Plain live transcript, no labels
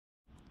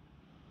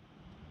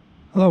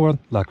Hello world,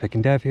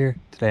 LockpickingDev here.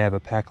 Today I have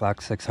a Paclock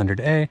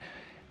 600A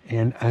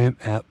and I am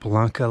at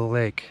Blanca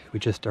Lake.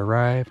 We just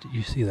arrived.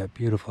 You see that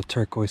beautiful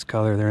turquoise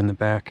color there in the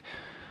back.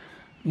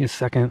 Give me a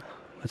second.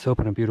 Let's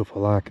open a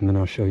beautiful lock and then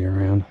I'll show you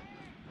around.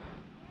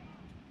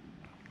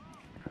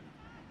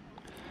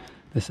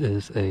 This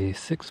is a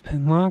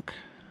 6-pin lock.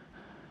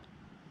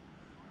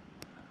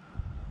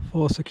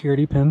 Full of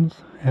security pins,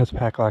 as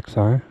Paclocks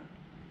are.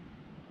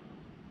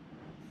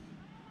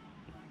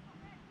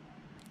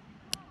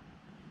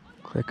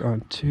 Click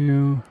on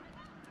 2,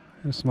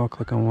 and a small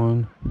click on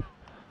 1.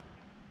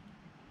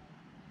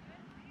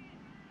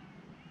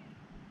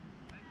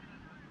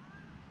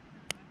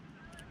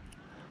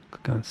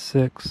 Click on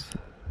 6.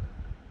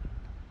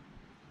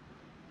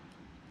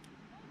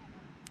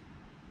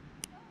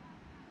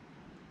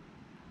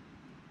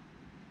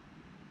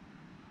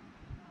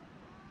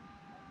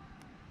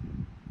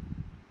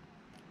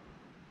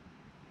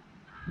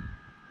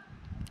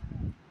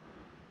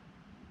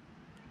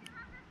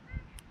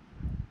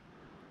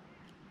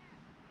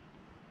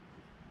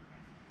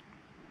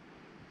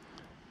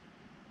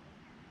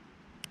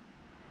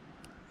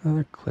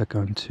 Another click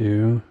on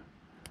 2.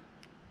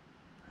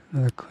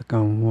 Another click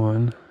on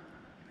 1. Make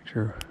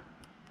sure,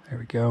 there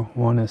we go.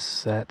 1 is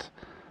set.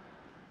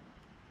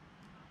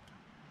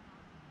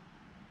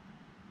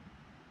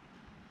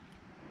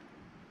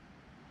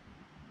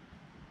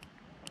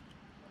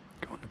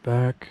 Go in the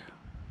back.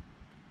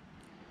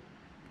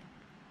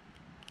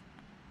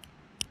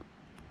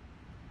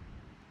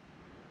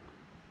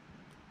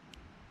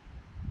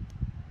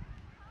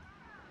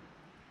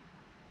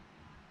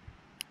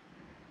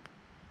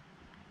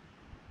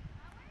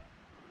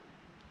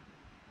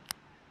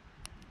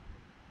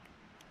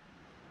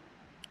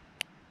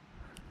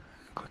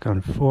 Click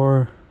on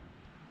 4.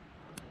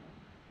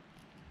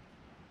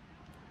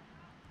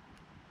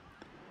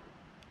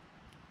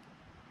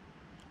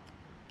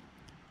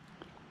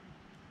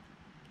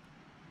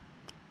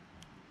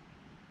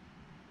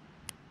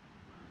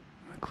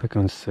 Click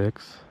on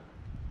 6.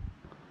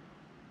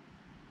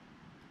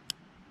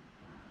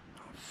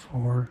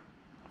 4.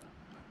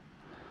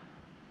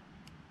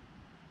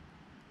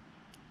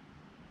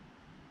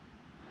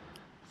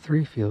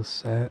 3 feels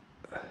set.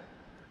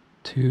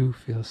 2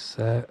 feels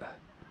set.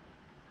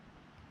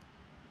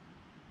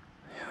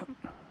 Yep.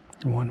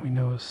 1 we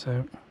know is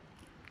set.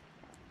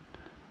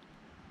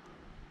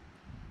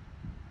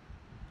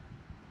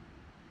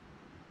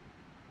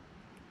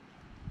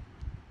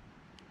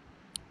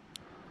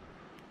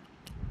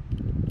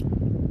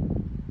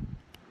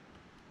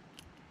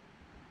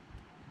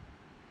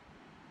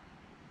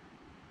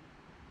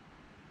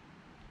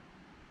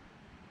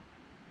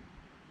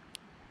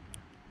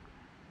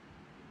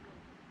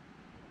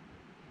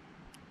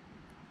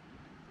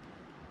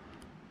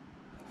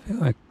 I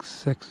feel like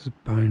 6 is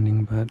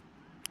binding, but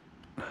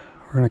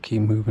we're gonna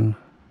keep moving.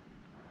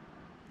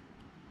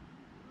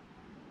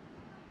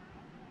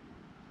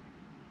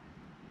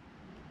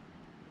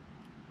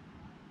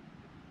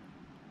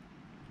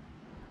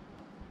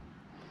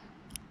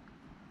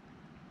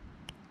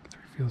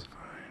 Feels fine.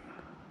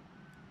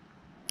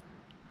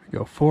 We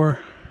go 4,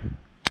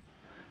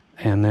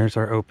 and there's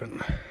our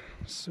open.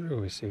 So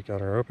we see we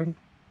got our open,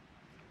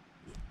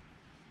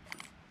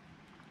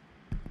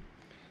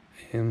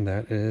 and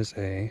that is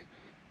a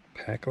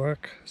Paclock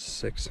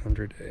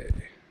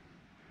 600A.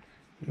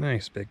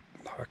 Nice big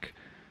lock.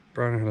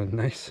 Brought on a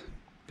nice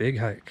big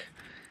hike.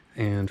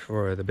 And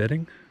for the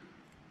bidding,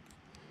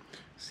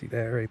 see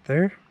that right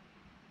there?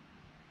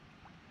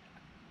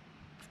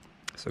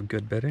 So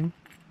good bidding.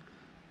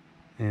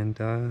 And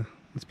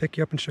let's pick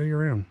you up and show you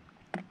around.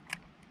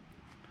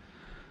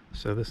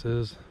 So this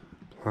is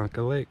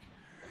Blanca Lake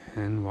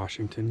in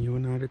Washington,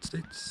 United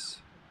States.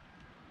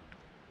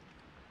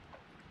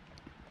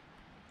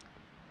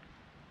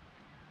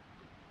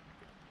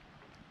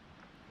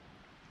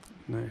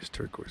 Nice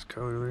turquoise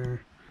color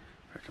there.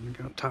 I'm gonna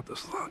go on top of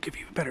this log, give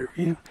you a better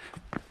view.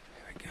 There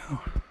we go.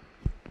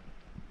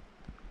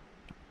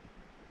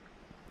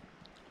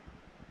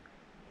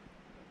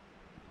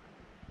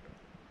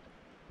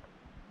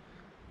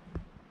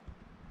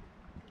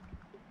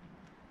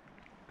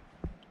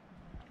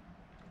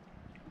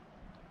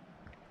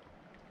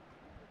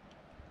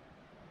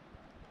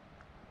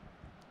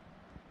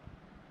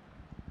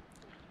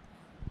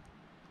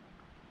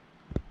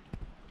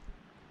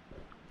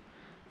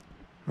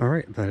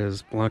 Alright, that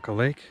is Blanca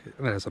Lake.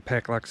 That is a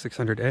Paclock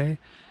 600A.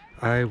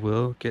 I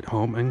will get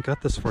home and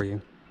gut this for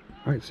you.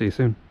 Alright, see you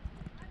soon.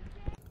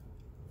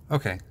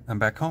 Okay, I'm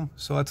back home,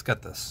 so let's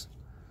gut this.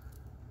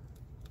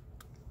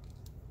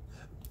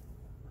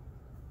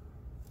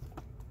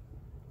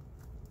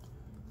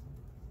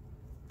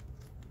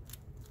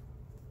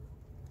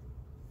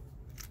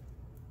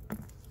 Go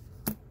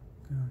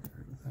get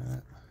rid of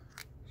that.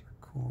 There's our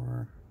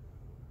core.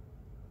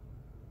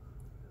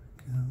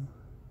 There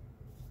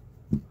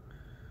we go.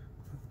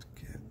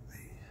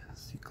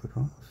 Clip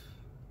off.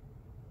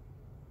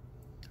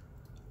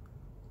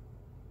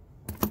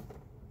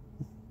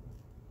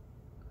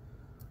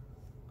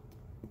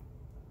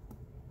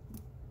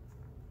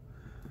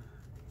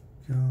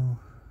 Go.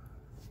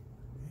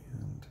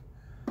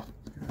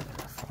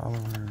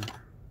 follower.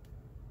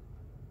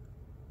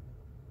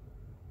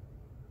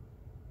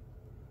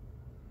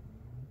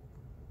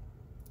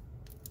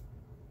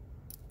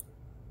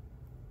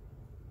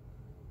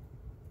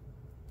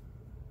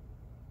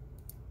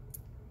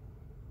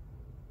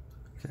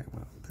 Okay,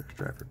 well, there's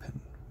driver pin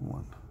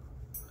 1.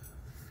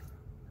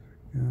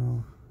 There we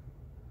go.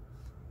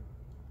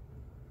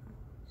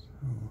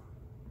 So,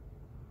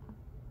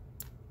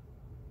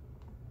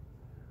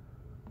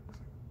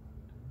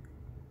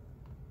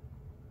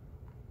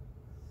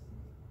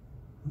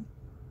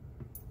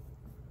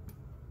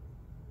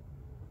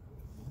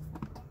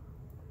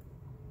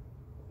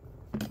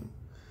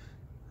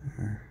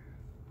 there.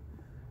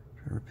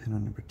 Driver pin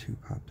on number 2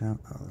 popped out.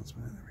 Oh, that's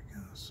mine. There we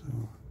go. So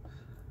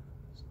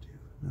let's do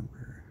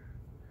number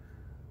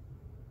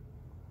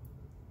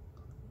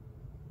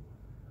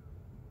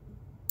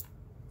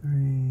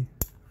 3,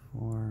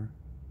 4,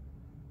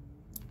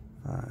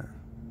 5,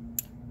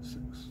 6.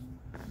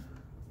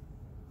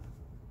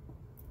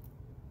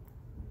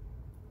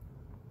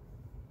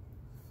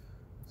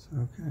 So,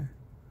 okay.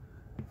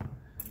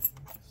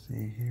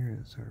 See, here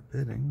is our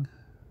bidding.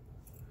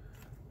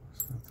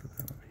 Let's go through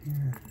that over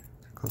here.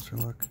 Take a closer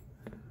look.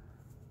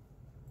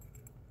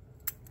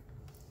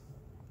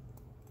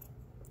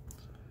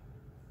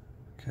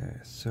 Okay,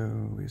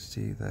 so we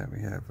see that we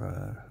have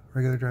a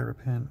regular driver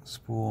pin,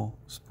 spool,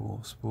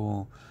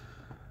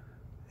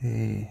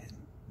 a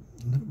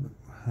little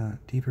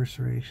bit deeper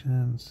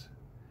serrations,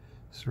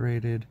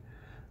 serrated,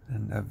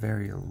 and a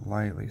very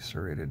lightly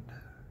serrated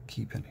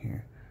key pin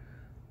here.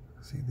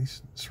 See,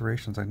 these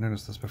serrations, I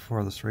noticed this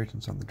before, the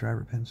serrations on the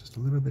driver pins just a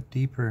little bit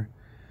deeper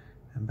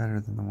and better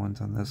than the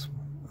ones on this,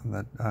 on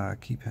the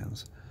key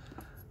pins.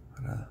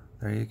 But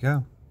there you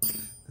go.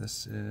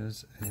 This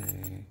is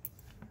a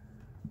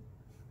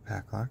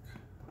Paclock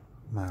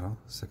model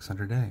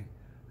 600A,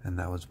 and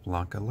that was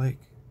Blanca Lake,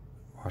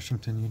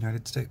 Washington,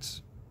 United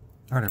States.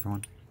 Alright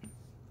everyone,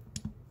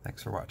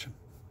 thanks for watching.